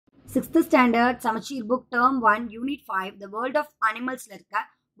6th standard samacheer book term 1 unit 5 the world of animals la irukka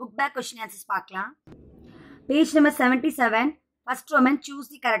book back question answers paakalam. Page number 77. First Roman, choose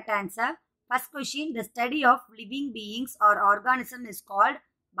the correct answer. First question, the study of living beings or organism is called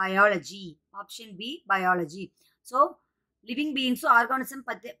biology. Option B, biology. So living beings or organism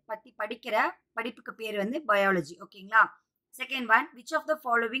பத்தி படிக்கிற படிப்புக்கு பேர் வந்து biology. ஓகேங்களா? Second one, which of the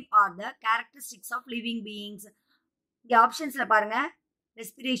following are the characteristics of living beings? இந்த ஆப்ஷன்ஸ்ல பாருங்க,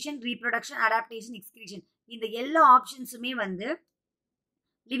 respiration, reproduction, adaptation, excretion. இந்த எல்லா ஆப்ஷன்ஸுமே வந்து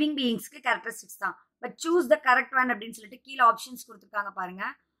லிவிங் பீயிங்ஸ்க்கு கேரக்டரிஸ்டிக்ஸ் தான். But choose the correct one அப்படின்னு சொல்லிட்டு கீழே ஆப்ஷன்ஸ் கொடுத்துருக்காங்க பாருங்க.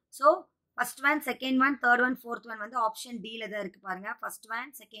 So first one, second one, third one, fourth one வந்து ஆப்ஷன் டில தான் இருக்கு பாருங்க. First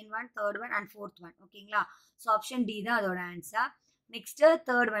one, second one, third one and fourth one. ஓகேங்களா? ஸோ ஆப்ஷன் டி தான் அதோட ஆன்சர். நெக்ஸ்ட்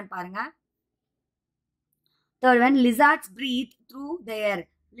தேர்ட் ஒன் பாருங்க. Third one, lizards breath through தேர்.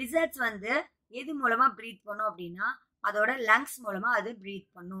 Lizards வந்து எது மூலமா பிரீத் பண்ணும் அப்படின்னா அதோட லங்ஸ் மூலமா அது பிரீத்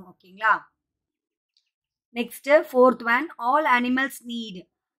பண்ணும். ஓகேங்களா? Next fourth one, all animals NEET.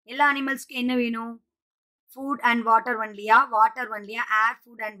 எல்லா அனிமல்ஸ்க்கும் என்ன வேணும்? Food and water ஒன்லியா, water ஒன்லியா, air,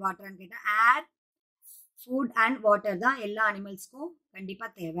 food and வாட்டர்னு கேட்டால் ஏர், ஃபுட் அண்ட் வாட்டர் தான் எல்லா அனிமல்ஸ்க்கும்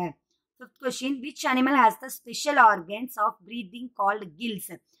கண்டிப்பாக தேவை. Fifth question, which animal has the special organs of breathing called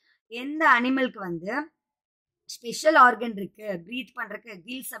kills. எந்த அனிமலுக்கு வந்து ஸ்பெஷல் ஆர்கன் இருக்கு பிரீத் பண்றதுக்கு,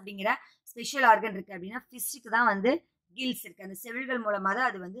 கில்ஸ் அப்படிங்கிற ஸ்பெஷல் ஆர்கன் இருக்கு அப்படின்னா ஃபிஷ்ஷுக்கு தான் வந்து கில்ஸ் இருக்கு. அந்த செவில்கள் மூலமாக தான்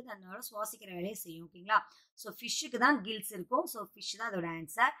அது வந்து தன்னோட சுவாசிக்கிற வேலையை செய்யும். ஓகேங்களா? ஸோ ஃபிஷ்ஷுக்கு தான் கில்ஸ் இருக்கும். ஸோ ஃபிஷ் தான் அதோட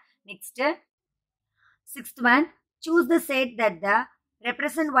answer. Next sixth one, choose the set that the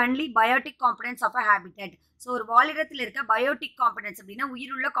represent only biotic components of a habitat. So ஒரு வாழிடத்தில் இருக்க பயோட்டிக் காம்பனன்ட்ஸ் அப்படின்னா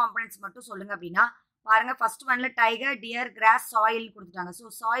உயிருள்ள காம்பனன்ட்ஸ் மட்டும் சொல்லுங்க அப்படின்னா பாருங்க. ஃபர்ஸ்ட் ஒன்ல டைகர், டியர், கிராஸ், சாயில் கொடுத்துட்டாங்க. ஸோ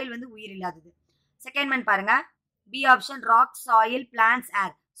சாயில் வந்து உயிர் இல்லாதது. செகண்ட் ஒன் பாருங்க, B option, rock, soil, plants,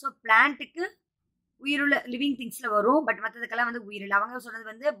 ஏர். ஸோ பிளான்ட்டுக்கு உயிருள்ள லிவிங் திங்ஸ்ல வரும், பட் மற்றதுக்கெல்லாம் வந்து உயிரில்லை. அவங்க சொன்னது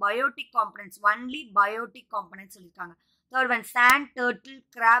வந்து biotic components, only biotic components சொல்லியிருக்காங்க. Third one, sand, turtle,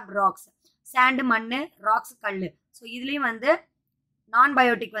 graph, rocks. Sand மண்ணு, ராக்ஸ் கல். ஸோ இதுலேயும் வந்து நான்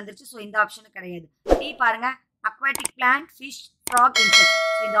பயோட்டிக் வந்துருச்சு. ஸோ இந்த ஆப்ஷனும் கிடையாது. டி பாருங்க, aquatic plant, fish, frock, insect.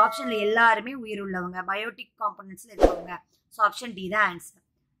 So இந்த ஆப்ஷன்ல எல்லாருமே உயிர் உள்ளவங்க, பயோட்டிக் காம்பனன்ட்ஸ்ல இருக்கவங்க. ஸோ ஆப்ஷன் டி தான் answer.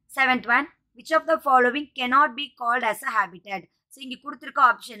 Seventh one, which of the following cannot be called as a habitat. So இங்கே கொடுத்துருக்க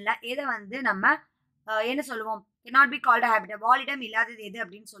ஆப்ஷன்ல எதை வந்து நம்ம என்ன சொல்லுவோம்? cannot be called a habitat, வாழிடம் இல்லாதது எது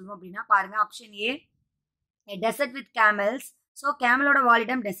அப்படின்னு சொல்லுவோம் அப்படின்னா பாருங்க. Option A, dessert with camels. So கேமலோட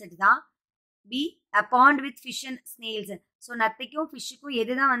வாழிடம் dessert தான். B, a pond with fish and snails. So நத்தைக்கும் ஃபிஷ்ஷுக்கும்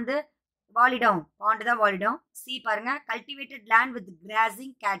எது தான் வந்து வாழிடம்? பாண்டு தான் வாழிடம். சி பாருங்க, கல்டிவேட்டட் லேண்ட் வித்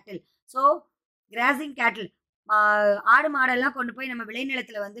கிராசிங் கேட்டில். ஸோ கிராசிங் கேட்டில், ஆடு மாடெல்லாம் கொண்டு போய் நம்ம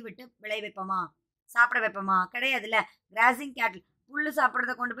விளைநிலத்துல வந்து விட்டு விளை வைப்போமா, சாப்பிட வைப்போமா? கிடையாதுல்ல. கிராசிங் கேட்டில், புல்லு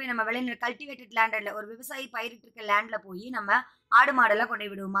சாப்பிட்றத கொண்டு போய் நம்ம விளைநில கல்டிவேட்டட் லேண்டில் ஒரு விவசாயி பயிரிட்டு இருக்க லேண்ட்ல போய் நம்ம ஆடு மாடெல்லாம் கொண்டு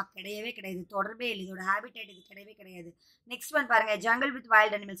போய் விடுவோமா? கிடையவே கிடையாது. தொடர்பே இல்லை. இதோட ஹேபிட்டேட் இது கிடையவே கிடையாது. நெக்ஸ்ட் ஒன் பாருங்க, jungle with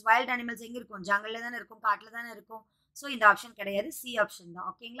wild animals. Wild animals எங்க இருக்கும்? ஜங்கல்ல தானே இருக்கும், காட்டுல தானே இருக்கும். ஸோ இந்த ஆப்ஷன் கிடையாது. சி ஆப்ஷன் தான்.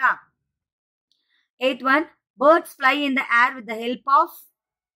 ஓகேங்களா? Eighth one, birds fly in the air with the help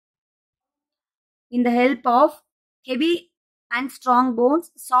of heavy and strong bones,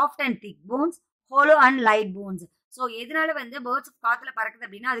 soft and thick bones, hollow and light bones. So எதனால வந்து பேர்ட்ஸ் காத்துல பறக்குது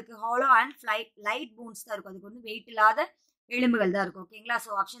அப்படின்னா அதுக்கு ஹாலோ அண்ட் லைட் போன்ஸ் தான் இருக்கும். அதுக்கு வந்து வெயிட் இல்லாத எலும்புகள் தான் இருக்கும். ஓகேங்களா? ஸோ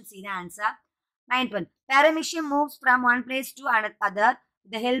ஆப்ஷன் சி தான் answer. Ninth one, paramecium moves from one place to other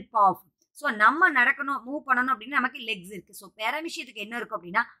with the help of. So நம்ம நடக்கணும், மூவ் பண்ணணும் அப்படின்னா நமக்கு லெக்ஸ் இருக்கு. ஸோ பேரமிஷியத்துக்கு என்ன இருக்கும்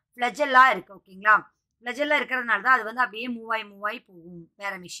அப்படின்னா ஃப்ளஜெல்லா இருக்கு. ஓகேங்களா? ஃப்ளஜெல்லா இருக்கிறதுனால தான் அது வந்து அப்படியே மூவ் ஆகி போகும்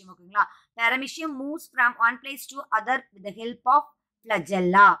பேரமிஷியம். ஓகேங்களா? பேரமிஷியம் moves from one place to other with the help of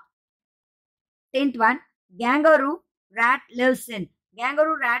flagella. 10th one, kangaroo rate lives in.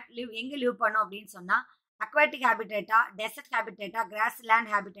 Kangaroo rate எங்க லிவ் பண்ணும் அப்படின்னு சொன்னா aquatic ஹேபிடேட்டா, dessert ஹேபிடேட்டா, cross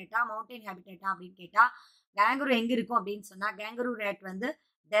land ஹேபிடேட்டா, mountain ஹேபிடேட்டா அப்படின்னு கேட்டா கேங்கரூ எங்க இருக்கும் அப்படின்னு சொன்னா கேங்கரூ ரேட் வந்து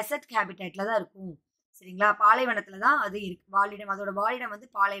டெசர்ட் ஹேபிடேட்ல தான் இருக்கும். சரிங்களா? பாலைவனத்துல தான் அது இருக்கு. வாழிடம், அதோட வாழிடம் வந்து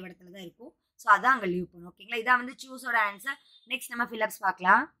பாலைவனத்துல தான் இருக்கும். ஸோ அதான் அங்கே லீவ் பண்ணும். ஓகேங்களா? இதான் வந்து சூஸோட ஆன்சர். நெக்ஸ்ட் நம்ம ஃபில்அப்ஸ்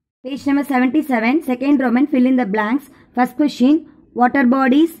பார்க்கலாம். Page number 77, second Roman, fill in the blanks. First question, water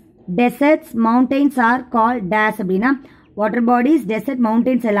bodies, desserts, mountains R call days அப்படின்னா வாட்டர் பாடிஸ், டெசர்ட்,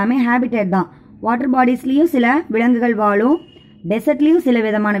 மவுண்டெயின்ஸ் எல்லாமே ஹேபிட்டேட் தான். வாட்டர் பாடிஸ்லயும் சில விலங்குகள் வாழும், டெசர்ட்லயும் சில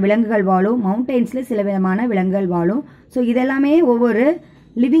விதமான விலங்குகள் வாழும், மவுண்டெயின்ஸ்ல சில விதமான விலங்குகள் வாழும். ஸோ இதெல்லாமே ஒவ்வொரு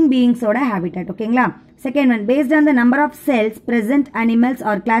லிவிங் பீயிங்ஸோட ஹேபிட்டேட். ஓகேங்களா? Second one, based on the number of cells present animals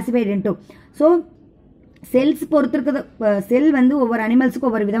R classified into. So cells பொறுத்து இருக்கிறது, செல் வந்து ஒவ்வொரு அனிமல்ஸுக்கும்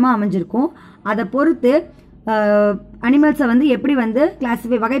ஒவ்வொரு விதமாக அமைஞ்சிருக்கும். அதை பொறுத்து அனிமல்ஸை வந்து எப்படி வந்து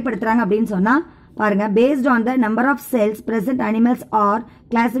கிளாசிஃபை வகைப்படுத்துறாங்க அப்படின்னு சொன்னால் பாருங்க. Based on the number of cells present animals R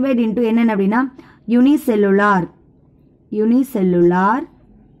classified into என்னென்ன அப்படின்னா யூனிசெல்லுலார்,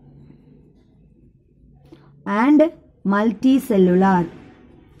 and multicellular.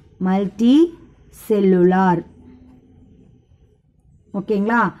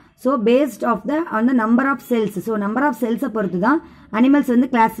 ஓகேங்களா? So based of on the number of cells. So number of செல்ஸை பொறுத்து தான் அனிமல்ஸ் வந்து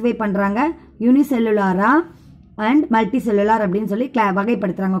கிளாஸிஃபை பண்ணுறாங்க. யூனிசெல்லுலாரா அண்ட் மல்டிசெல்லுலார் அப்படின்னு சொல்லி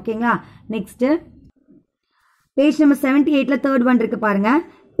வகைப்படுத்துறாங்க. ஓகேங்களா? Next page number 78ல third one இருக்கு பாருங்க.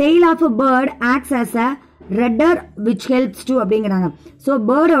 Tail of a bird acts as a ரட்டர் which helps to அப்படிங்கிறாங்க. ஸோ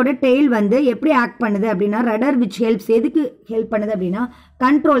பேர்டோட டெய்ல் வந்து எப்படி ஆக்ட் பண்ணுது அப்படின்னா ரட்டர் விச் ஹெல்ப்ஸ் எதுக்கு ஹெல்ப் பண்ணுது அப்படின்னா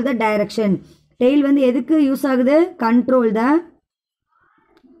கண்ட்ரோல் த டைரக்ஷன். டெய்ல் வந்து எதுக்கு யூஸ் ஆகுது? Control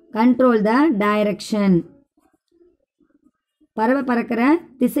the direction. பறவை பறக்கிற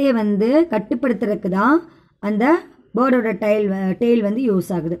திசையை வந்து கட்டுப்படுத்துறதுக்கு தான் அந்த பேர்டோட டெய்ல் வந்து யூஸ்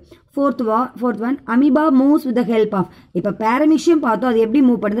ஆகுது. Fourth one amoeba moves with the help of. இப்போ பேரமிஷியம் பார்த்தோம், அது எப்படி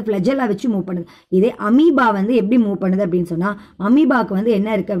மூவ் பண்ணுது? ஃப்ளஜெல்லா வச்சு மூவ் பண்ணுது. இதே அமீபா வந்து எப்படி மூவ் பண்ணுது அப்படின்னு சொன்னால் அமீபாவுக்கு வந்து என்ன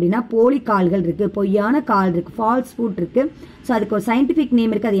இருக்குது அப்படின்னா போலி கால்கள் இருக்குது, பொய்யான கால் இருக்குது, ஃபால்ஸ் ஃபுட் இருக்குது. ஸோ அதுக்கு ஒரு சயின்டிஃபிக்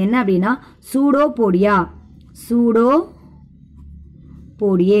நேம் இருக்குது. அது என்ன அப்படின்னா சூடோபோடியா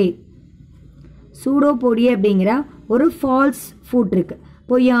அப்படிங்கிற ஒரு ஃபால்ஸ் ஃபுட் இருக்கு,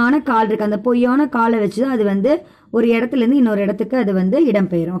 பொய்யான கால் இருக்கு. அந்த பொய்யான காலை வச்சு அது வந்து ஒரு இடத்துல இருந்து இன்னொரு இடத்துக்கு அது வந்து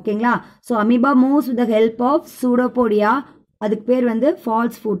இடம்பெயரும். ஓகேங்களா? So amoeba moves with the help of pseudopodia. அதுக்கு பேர் வந்து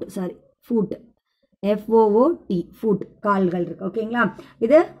falls food, food FOOT food, கால்கள் இருக்கு. ஓகேங்களா?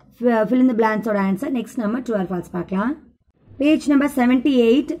 இது fill in the blanks ஓட ஆன்சர். நெக்ஸ்ட் நம்ம ட்ரூ ஆர் ஃபால்ஸ் பார்க்கலாம். Page number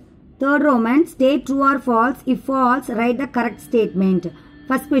 78 third Roman, state true or false. If false, write the correct statement.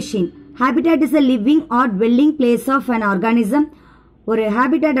 First question, habitat is a living or dwelling place of an organism. ஒரு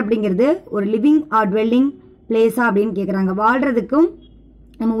habitat அப்படிங்கிறது ஒரு living or dwelling place அப்படின்னு கேட்குறாங்க. வாழ்றதுக்கும்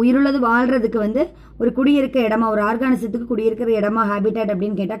நம்ம உயிருள்ளது வாழ்றதுக்கு வந்து ஒரு குடியிருக்க இடமா, ஒரு ஆர்கானிசத்துக்கு குடியிருக்கிற இடமா ஹேபிட்டேட்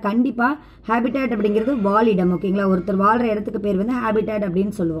அப்படின்னு கேட்டால் கண்டிப்பாக ஹேபிட்டேட் அப்படிங்கிறது வாழிடம். ஓகேங்களா? ஒருத்தர் வாழ்கிற இடத்துக்கு பேர் வந்து ஹேபிட்டேட்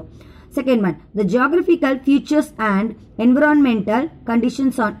அப்படின்னு சொல்லுவோம். Second one, the geographical features and environmental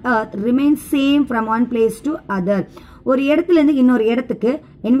conditions on earth remain same from one place to other. ஒரு இடத்துல இருந்து இன்னொரு இடத்துக்கு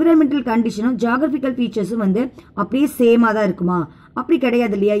என்விரான்மெண்டல் கண்டிஷனும் ஜியோகிராபிக்கல் ஃபீச்சர்ஸும் வந்து அப்படியே சேமாக தான் இருக்குமா? அப்படி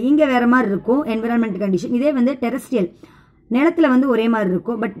கிடையாது இல்லையா? இங்கே வேற மாதிரி இருக்கும் என்விரான்மெண்டல் கண்டிஷன். இதே வந்து டெரஸ்ட்ரியல் நிலத்துல வந்து ஒரே மாதிரி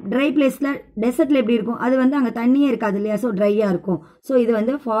இருக்கும். பட் ட்ரை பிளேஸில் டெசர்ட்ல எப்படி இருக்கும்? அது வந்து அங்கே தண்ணியே இருக்காது இல்லையா? ஸோ ட்ரையாக இருக்கும். ஸோ இது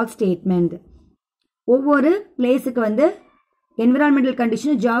வந்து ஃபால்ஸ் ஸ்டேட்மெண்ட். ஒவ்வொரு பிளேஸுக்கு வந்து என்விரான்மெண்டல்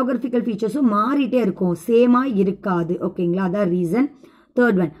கண்டிஷனும் ஜியோகிராபிக்கல் ஃபீச்சர்ஸும் மாறிட்டே இருக்கும், சேமா இருக்காது. ஓகேங்களா? அதான் reason.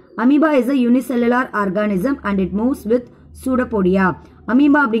 Third one, amoeba is a unicellular organism and it moves with pseudopodia.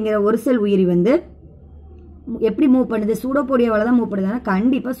 Amoeba அப்படிங்கிற ஒரு செல் உயிரி வந்து எப்படி மூவ் பண்ணுது? சூடோபோடியாவால தான் மூவ் பண்ணுது.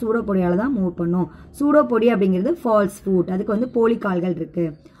 கண்டிப்பாக சூடோபோடியால தான் மூவ் பண்ணும். சூடோபோடியா அப்படிங்கிறது ஃபால்ஸ் ஃபுட், அதுக்கு வந்து போலி கால்கள் இருக்கு.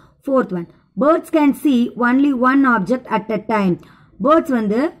 Fourth one, birds can see only one object at a time. Birds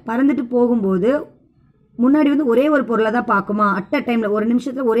வந்து பறந்துட்டு போகும்போது முன்னாடி வந்து ஒரே ஒரு பொருளை தான் பார்க்குமா? அட் அ டைமில் ஒரு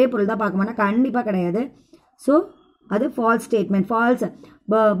நிமிஷத்தில் ஒரே பொருள் தான் பார்க்குமானா கண்டிப்பாக கிடையாது. ஸோ அது ஃபால்ஸ் ஸ்டேட்மெண்ட். ஃபால்ஸ்.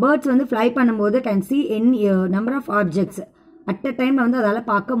 பேர்ட்ஸ் வந்து ஃப்ளை பண்ணும்போது can see any number of objects at a டைமில் வந்து அதால்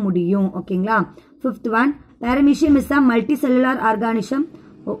பார்க்க முடியும். ஓகேங்களா? Fifth one, பேரமீசியம் is a multi cellular organism.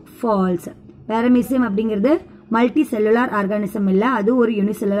 Falls. பேரமீசியம் அப்படிங்கிறது மல்டி செல்லுலார் ஆர்கானிசம் இல்லை, அது ஒரு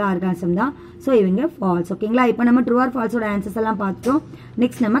யூனிசெல்லுலார் ஆர்கானிசம் தான். ஸோ இவங்க ஃபால்ஸ். ஓகேங்களா? இப்போ நம்ம ட்ரூ ஆர் ஃபால்ஸோட ஆன்சர்ஸ் எல்லாம் பார்த்துட்டோம்.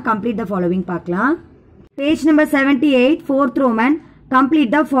 நெக்ஸ்ட் நம்ம கம்ப்ளீட் த ஃபாலோவிங் பார்க்கலாம். Page number 78, fourth Roman, complete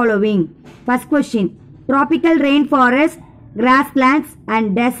the following. First question, tropical rainforest, grasslands and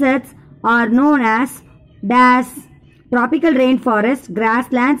deserts are known as dash. Tropical rainforest,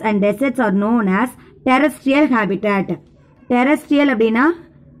 grasslands and deserts are known as terrestrial habitat. Terrestrial அப்படின்னா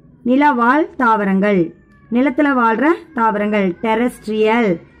நிலவாழ் தாவரங்கள், நிலத்துல வாழ்ற தாவரங்கள். terrestrial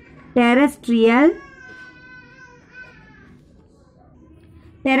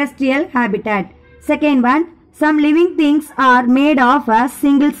habitat. Second one, some living things are made of a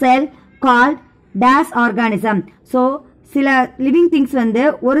single cell called dash organism. So சில living things வந்து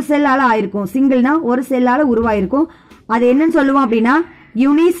ஒரு செல்லால ஆயிருக்கும். சிங்கிள்னா ஒரு செல்லால உருவாயிருக்கும். அது என்னன்னு சொல்லுவோம் அப்படின்னா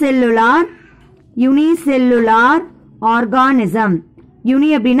யூனிசெல்லுலார் ஆர்கானிசம். யூனி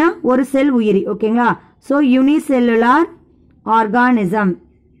அப்படின்னா ஒரு செல் உயிரி. ஓகேங்களா? So unicellular organism.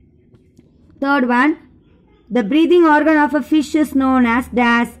 Third one, the breathing organ of a fish is known as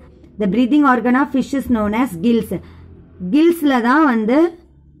dash. The breathing organ of fish is known as gills. Gillsல தான் வந்து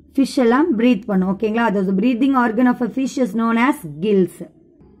fish எல்லாம் breathe பண்ணும். ஓகேங்களா? the breathing organ of a fish is known as gills.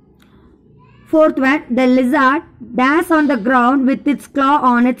 Fourth one, the lizard dash on the ground with its claw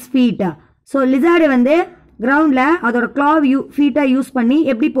on its feet. So lizard வந்து கிரவுண்ட்ல அதோட claw feet use பண்ணி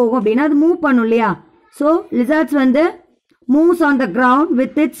எப்படி போகும் அப்படின்னா அது மூவ் பண்ணும் இல்லையா? So lizards வந்து moves on the ground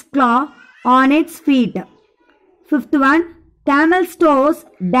with its claw on its feet. Fifth one, camel stores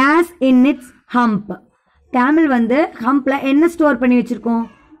dash in its hump. camel வந்து ஹம்ப்ல என்ன ஸ்டோர் பண்ணி வச்சிருக்கோம்?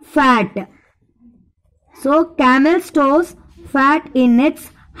 Fat. So camel stores fat in its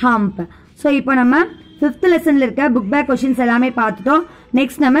hump. So இப்போ நம்ம 5th லெசன்ல இருக்க book back questions எல்லாமே பார்த்துட்டோம்.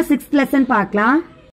 Next நம்ம 6th லெசன் பார்க்கலாம்.